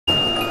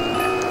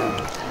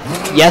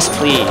Yes,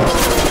 please.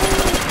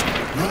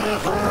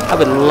 I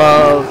would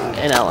love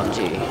an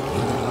LMG.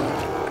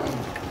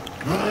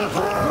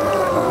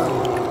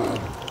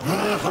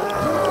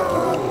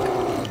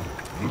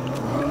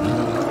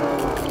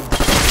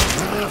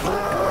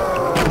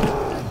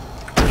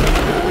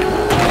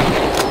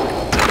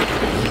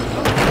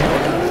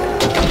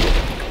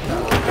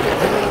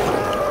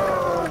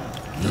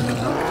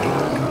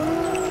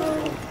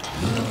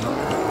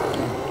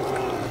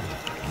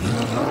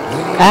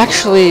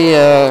 Actually,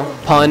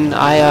 pun,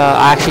 I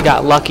actually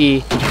got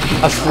lucky.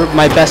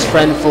 My best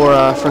friend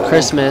for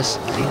Christmas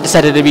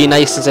decided to be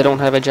nice since I don't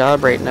have a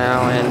job right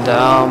now, and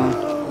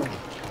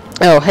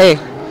oh hey,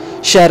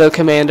 Shadow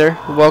Commander,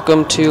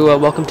 welcome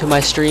to my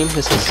stream.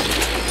 This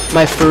is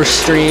my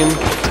first stream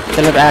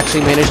that I've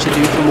actually managed to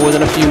do for more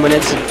than a few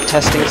minutes of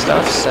testing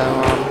stuff. So,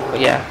 but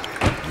yeah,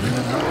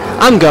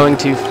 I'm going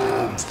to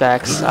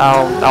Vex.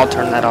 I'll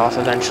turn that off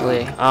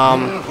eventually.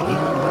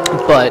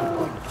 But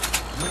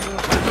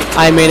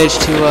I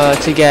managed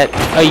to get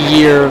a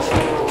year of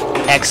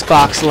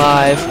Xbox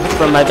Live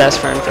from my best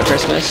friend for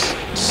Christmas,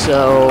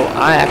 so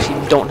I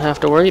actually don't have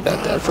to worry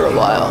about that for a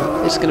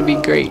while. It's gonna be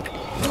great,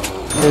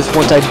 because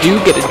once I do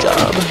get a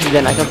job,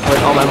 then I can put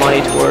all my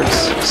money towards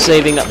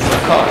saving up for a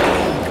car.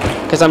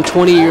 Because I'm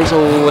 20 years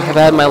old, have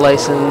had my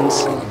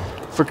license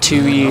for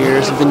 2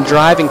 years, I've been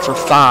driving for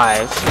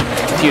 5,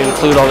 if you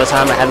include all the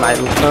time I had my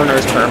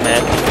learner's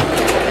permit,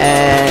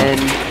 and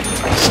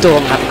still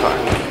don't have a car.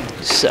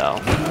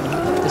 So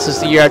this is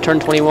the year I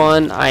turned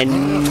 21. I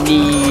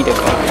need a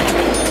car.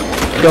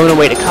 Going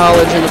away to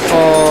college in the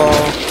fall.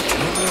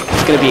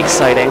 It's going to be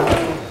exciting.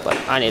 But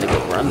I need to go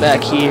run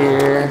back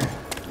here.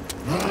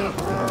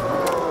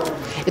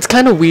 It's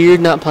kind of weird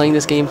not playing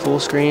this game full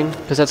screen,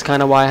 because that's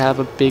kind of why I have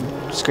a big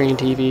screen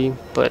TV.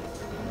 But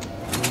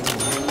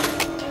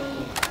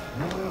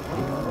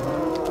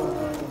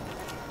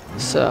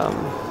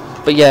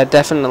but yeah,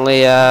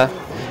 definitely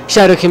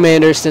Shadow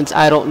Commander, since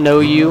I don't know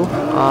you,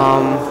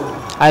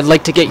 I'd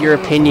like to get your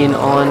opinion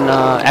on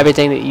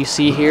everything that you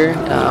see here.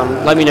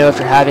 Let me know if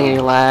you're having any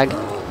lag.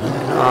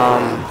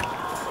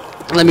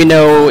 Let me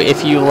know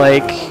if you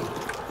like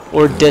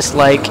or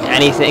dislike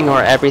anything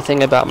or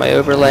everything about my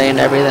overlay and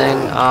everything.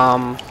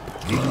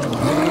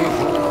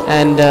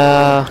 And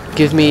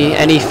give me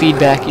any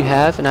feedback you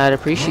have, and I'd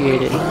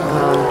appreciate it.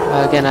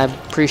 Again, I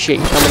appreciate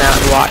you coming out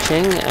and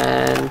watching.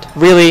 And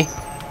really,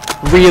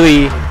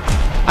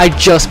 I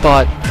just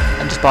bought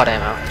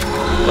ammo.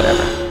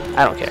 Whatever.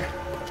 I don't care.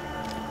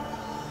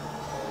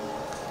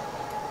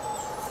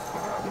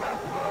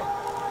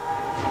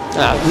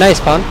 Nice,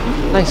 Pun.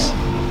 Nice.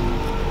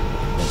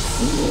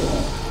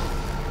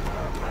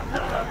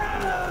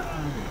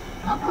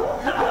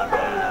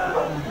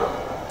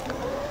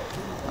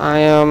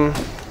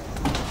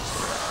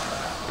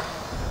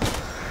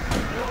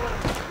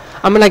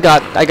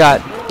 I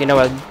got you know,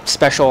 a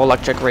special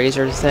electric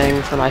razor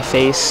thing for my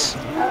face,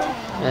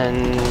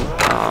 and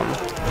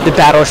the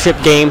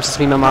Battleship game, since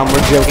me and my mom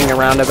were joking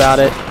around about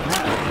it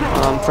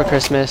for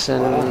Christmas,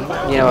 and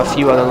you know, a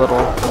few other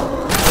little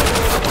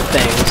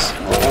things.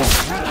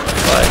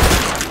 But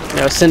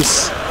you know,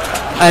 since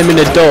I'm an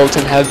adult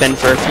and have been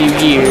for a few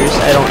years,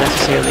 I don't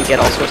necessarily get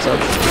all sorts of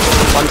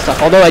fun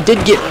stuff. Although I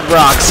did get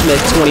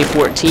Rocksmith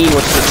 2014,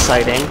 which is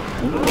exciting,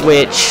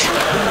 which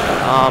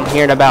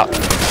here in about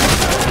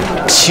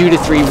 2 to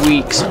 3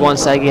 weeks,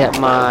 once I get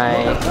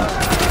my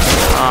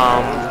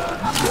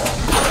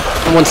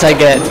once I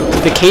get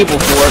the cable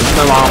for it.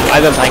 My mom,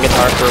 I've been playing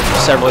guitar for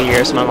several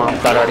years, so my mom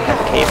thought I already had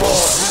the cable.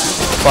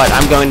 But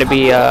I'm going to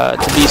be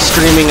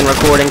streaming and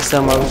recording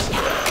some of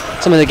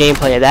the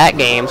gameplay of that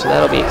game, so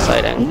that'll be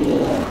exciting.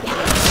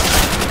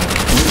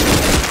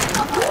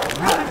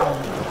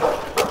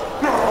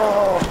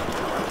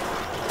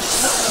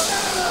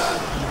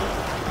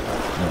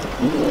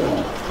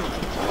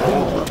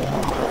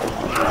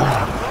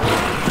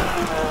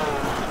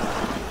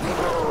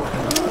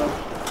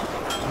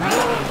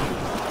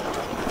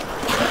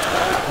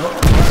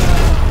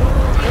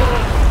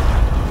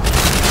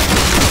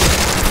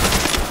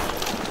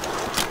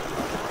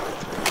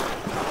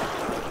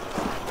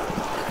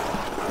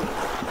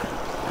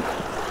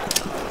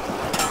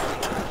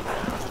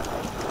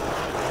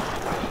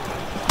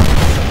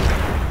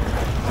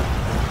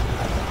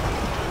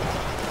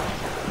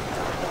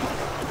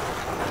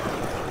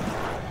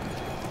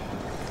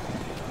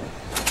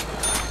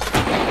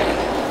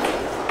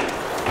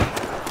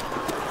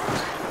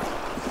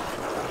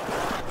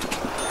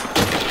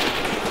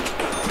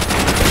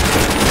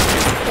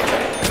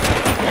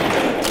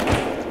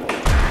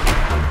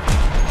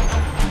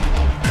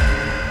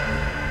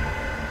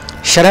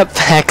 Shut up,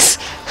 Vex.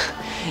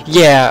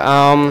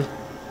 Yeah,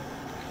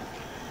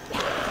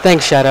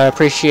 thanks, Shadow. I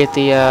appreciate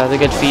the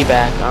good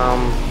feedback.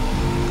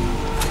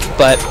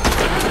 But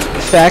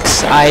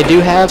Vex, I do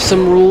have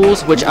some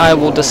rules which I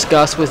will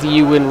discuss with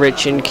you and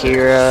Rich and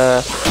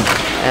Kira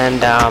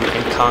and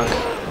Kunk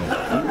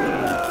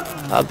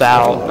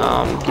about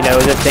you know,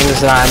 the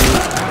things that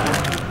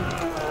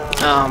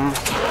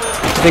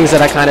the things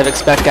that I kind of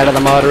expect out of the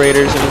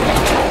moderators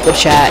and the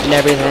chat and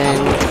everything.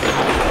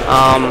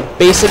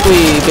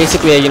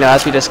 Basically, you know,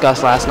 as we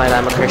discussed last night,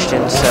 I'm a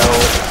Christian, so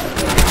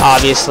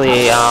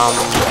obviously,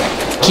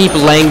 keep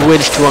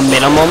language to a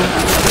minimum.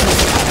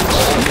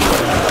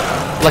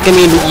 Like, I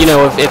mean, you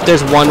know, if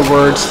there's one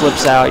word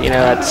slips out, you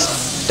know,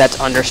 that's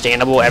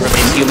understandable.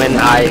 Everybody's human.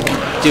 I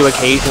do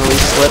occasionally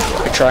slip.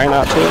 I try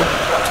not to,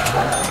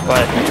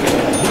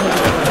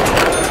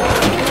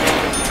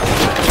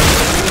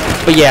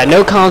 but yeah,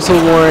 no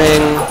console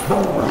warning,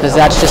 because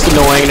that's just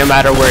annoying no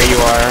matter where you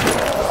are.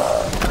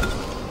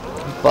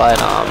 But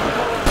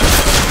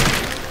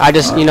I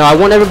just, you know, I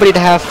want everybody to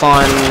have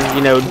fun.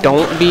 You know,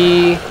 don't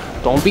be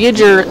a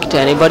jerk to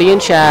anybody in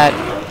chat.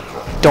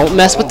 Don't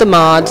mess with the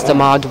mods. The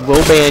mods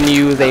will ban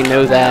you. They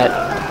know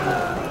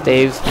that.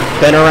 They've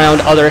been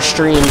around other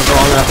streams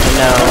long enough to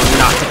know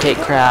not to take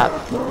crap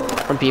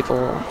from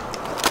people.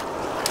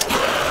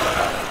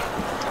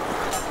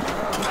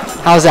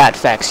 How's that,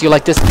 Fex? You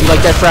like this? You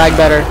like that frag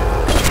better?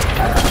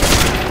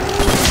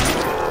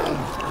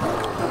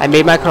 I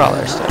made my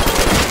crawlers.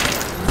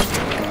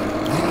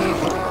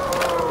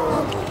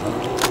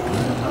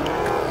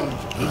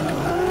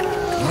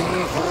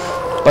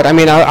 But I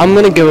mean, I'm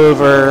gonna go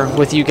over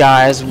with you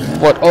guys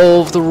what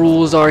all of the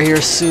rules are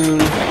here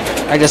soon.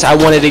 I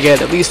wanted to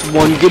get at least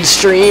one good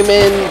stream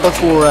in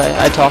before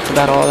I talked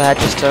about all that,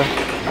 just to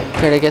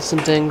try to get some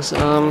things.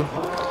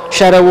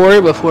 Shadow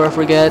Warrior, before I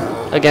forget,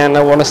 again,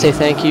 I want to say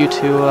thank you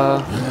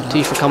to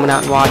you for coming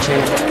out and watching.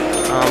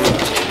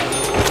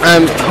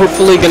 I'm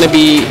hopefully going to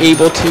be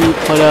able to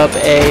put up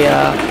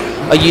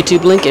a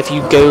YouTube link. If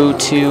you go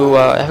to,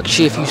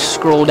 actually if you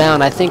scroll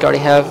down, I think I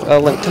already have a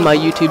link to my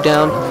YouTube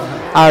down.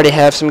 I already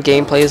have some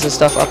gameplays and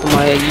stuff up on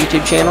my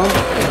YouTube channel.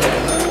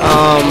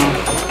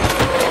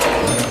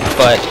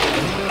 But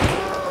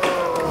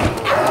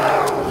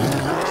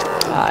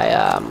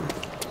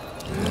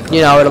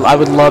you know, I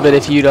would love it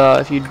if you'd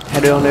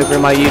head on over to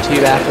my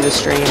YouTube after the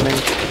stream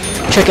and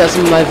check out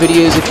some of my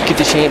videos. If you get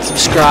the chance,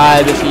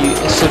 subscribe. If you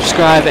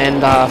subscribe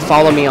and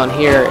follow me on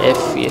here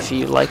if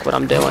you like what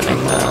I'm doing, and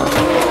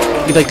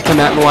if you'd like to come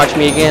out and watch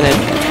me again,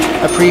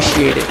 I'd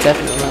appreciate it,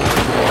 definitely.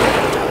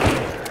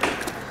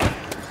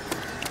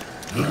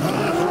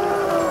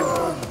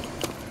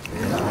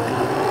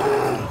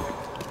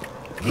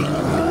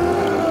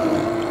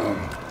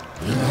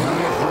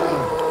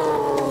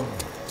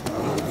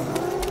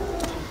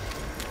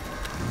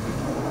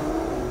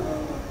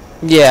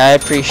 Yeah, I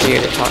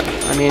appreciate it, hon.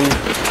 I mean,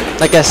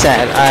 like I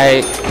said,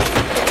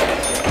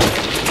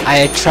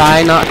 I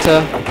try not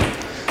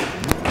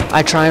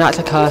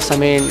to cuss. I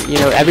mean, you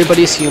know,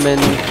 everybody's human.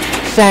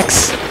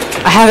 Facts.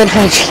 I haven't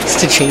had a chance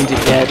to change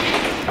it yet.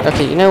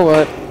 Okay, you know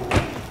what?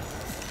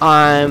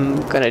 I'm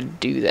gonna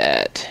do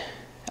that.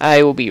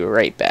 I will be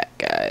right back,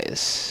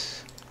 guys.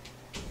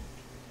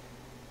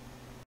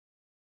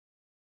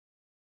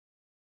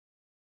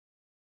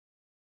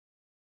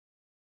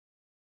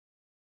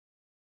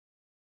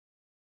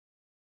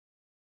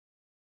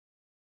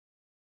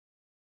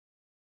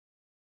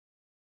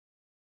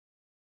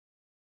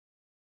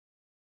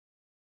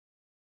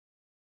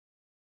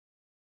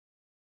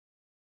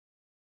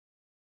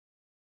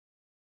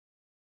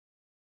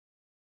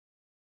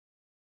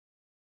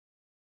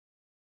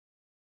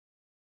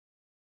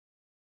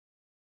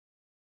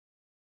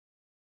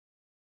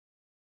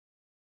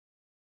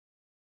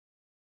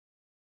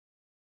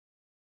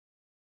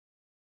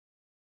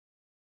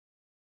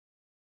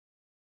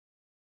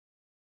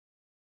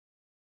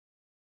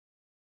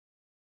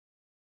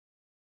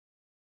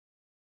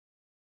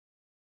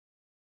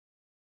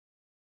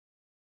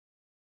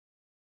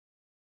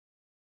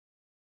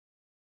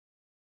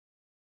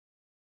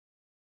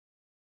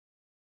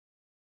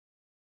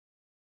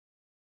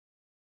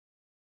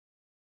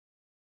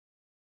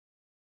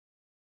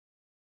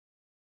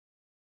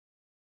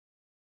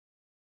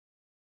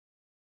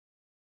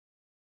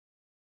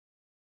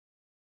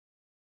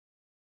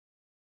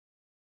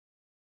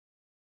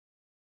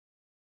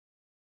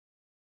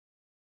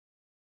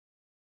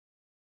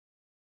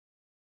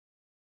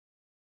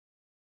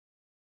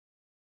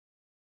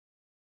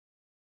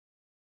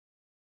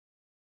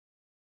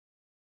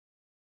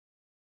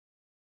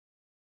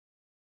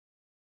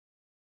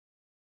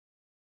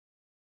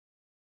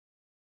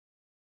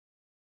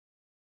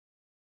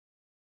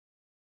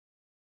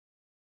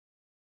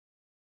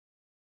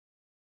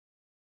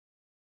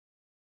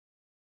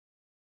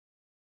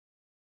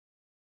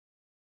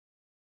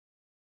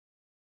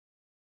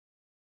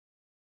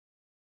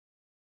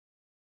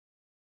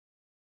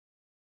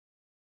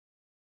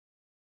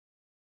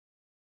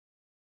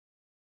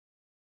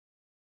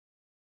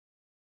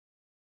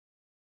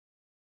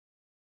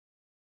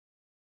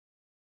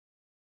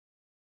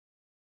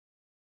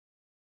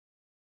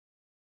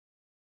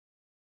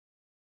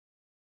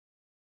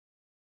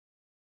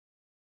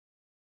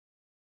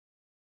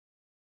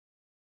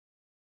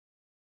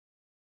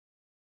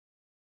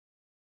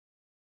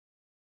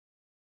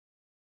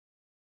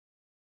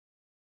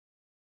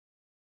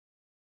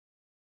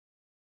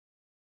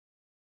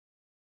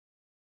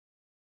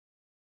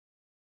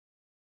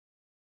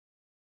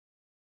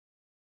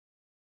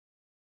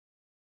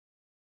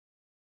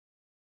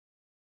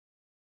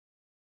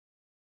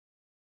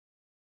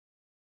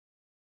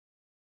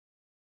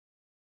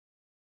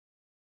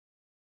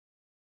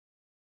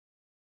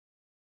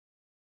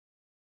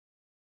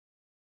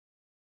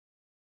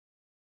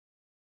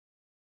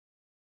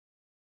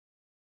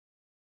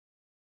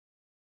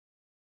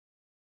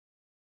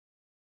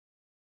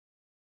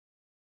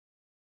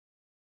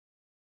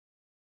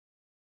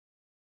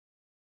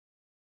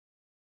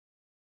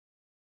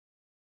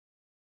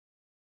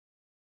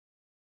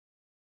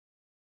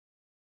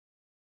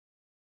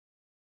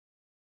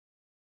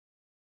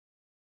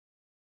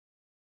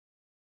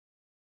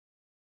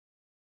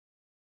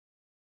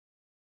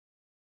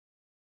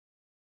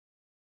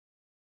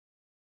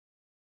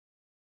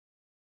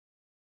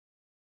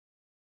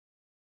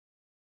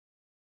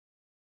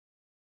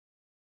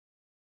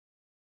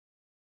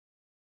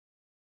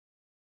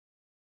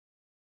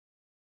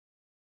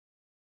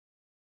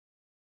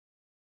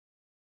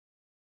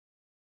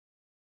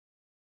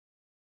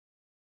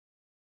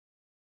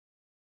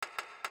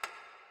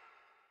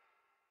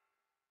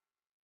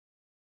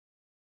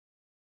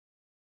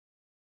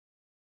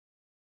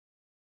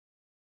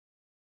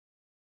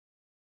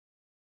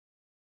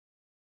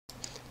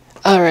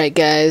 Alright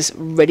guys,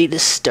 ready to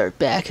start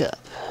back up.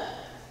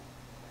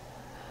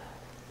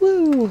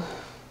 Woo!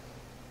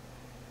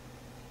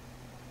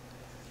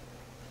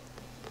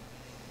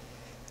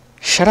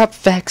 Shut up,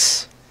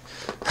 Vex.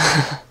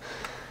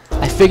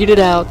 I figured it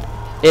out.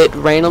 It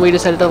randomly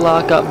decided to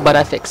lock up, but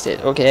I fixed it,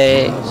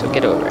 okay? So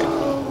get over it.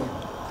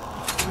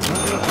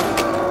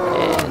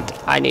 And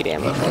I need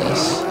ammo for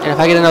this. And if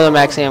I get another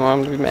max ammo,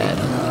 I'm gonna be mad.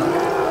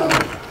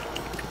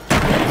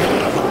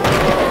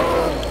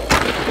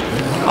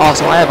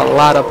 Also, I have a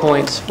lot of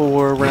points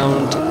for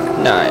round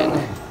 9.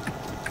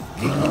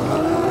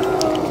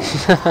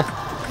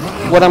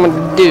 What I'm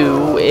gonna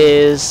do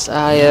is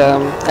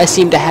I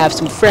seem to have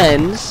some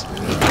friends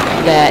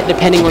that,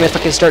 depending on if I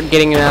can start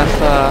getting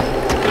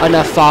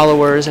enough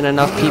followers and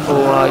enough people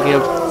you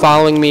know,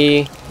 following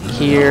me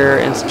here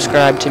and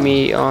subscribe to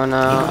me on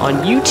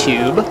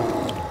YouTube,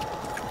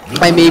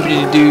 I may be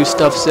able to do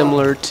stuff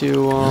similar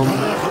to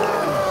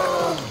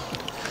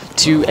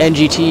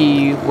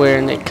NGT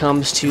when it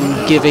comes to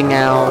giving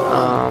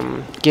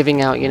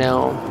out, you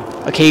know,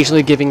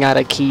 occasionally giving out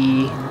a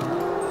key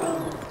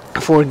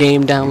for a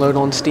game download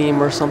on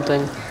Steam or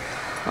something.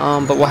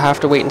 But we'll have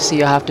to wait and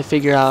see. I'll have to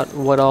figure out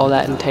what all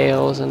that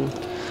entails, and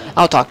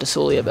I'll talk to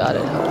Sully about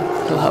it.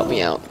 He'll help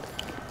me out.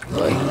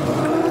 But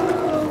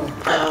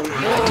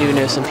I do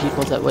know some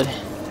people that would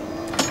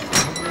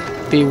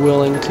be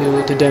willing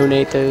to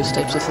donate those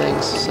types of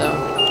things. So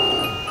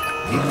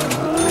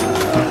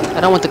I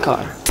don't want the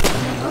car.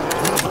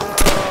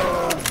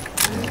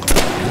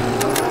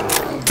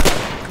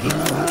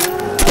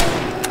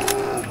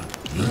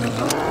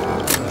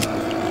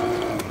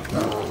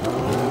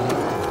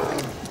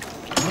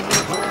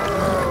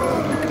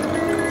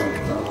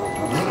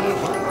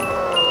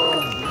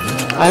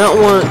 I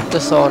don't want the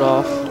sawed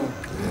off.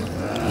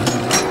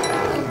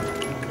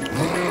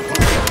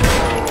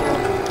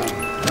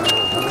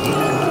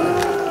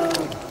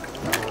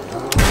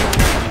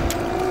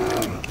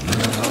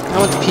 I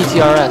don't want the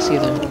PTRS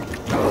either.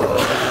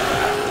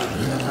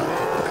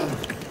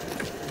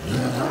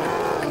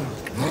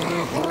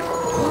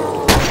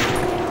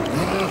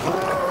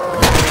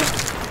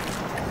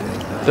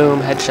 Boom,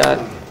 headshot.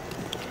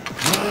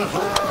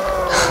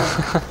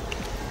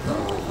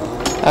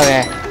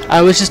 Okay.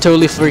 I was just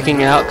totally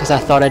freaking out because I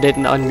thought I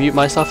didn't unmute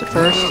myself at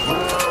first.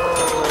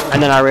 And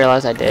then I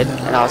realized I did,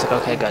 and I was like,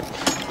 okay, good.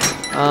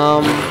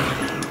 Oh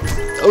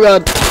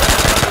god.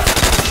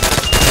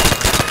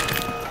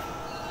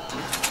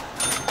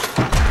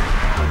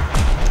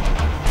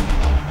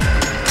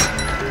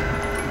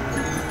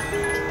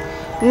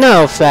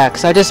 No,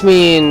 facts. I just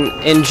mean,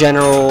 in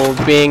general,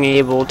 being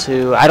able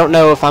to... I don't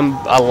know if I'm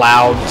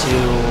allowed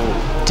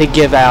to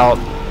give out...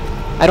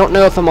 I don't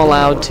know if I'm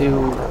allowed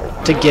to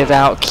give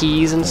out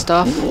keys and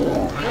stuff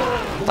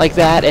like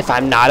that if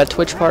I'm not a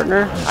Twitch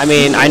partner. I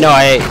mean, I know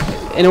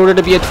in order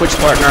to be a Twitch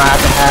partner, I have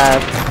to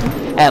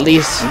have at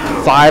least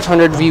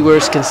 500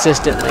 viewers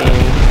consistently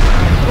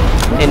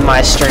in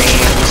my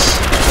streams.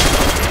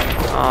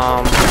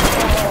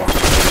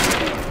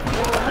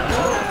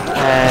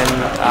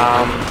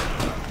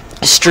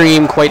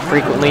 Stream quite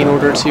frequently in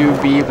order to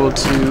be able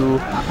to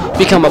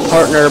become a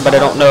partner, but I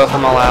don't know if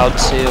I'm allowed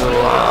to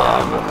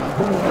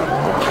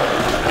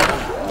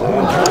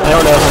I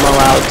don't know if I'm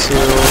allowed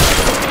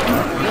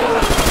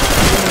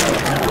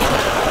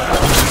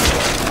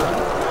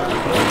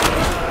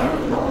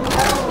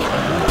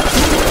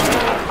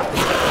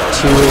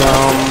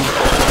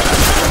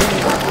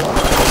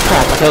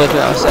crap, I feel like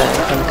what I was saying,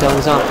 I'm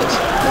killing zombies.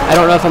 I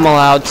don't know if I'm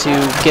allowed to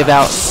give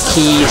out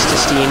keys to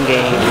Steam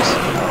games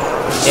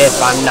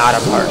if I'm not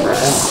a partner.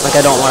 Like,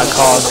 I don't want to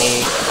cause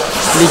any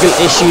legal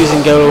issues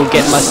and go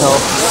get myself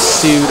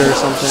sued or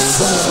something.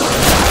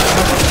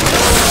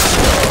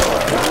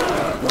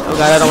 Oh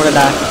god, I don't want to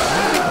die.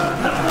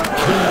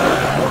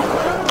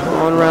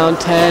 I'm on round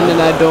 10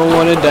 and I don't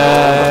want to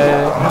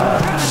die.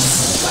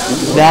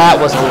 That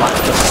was a lot.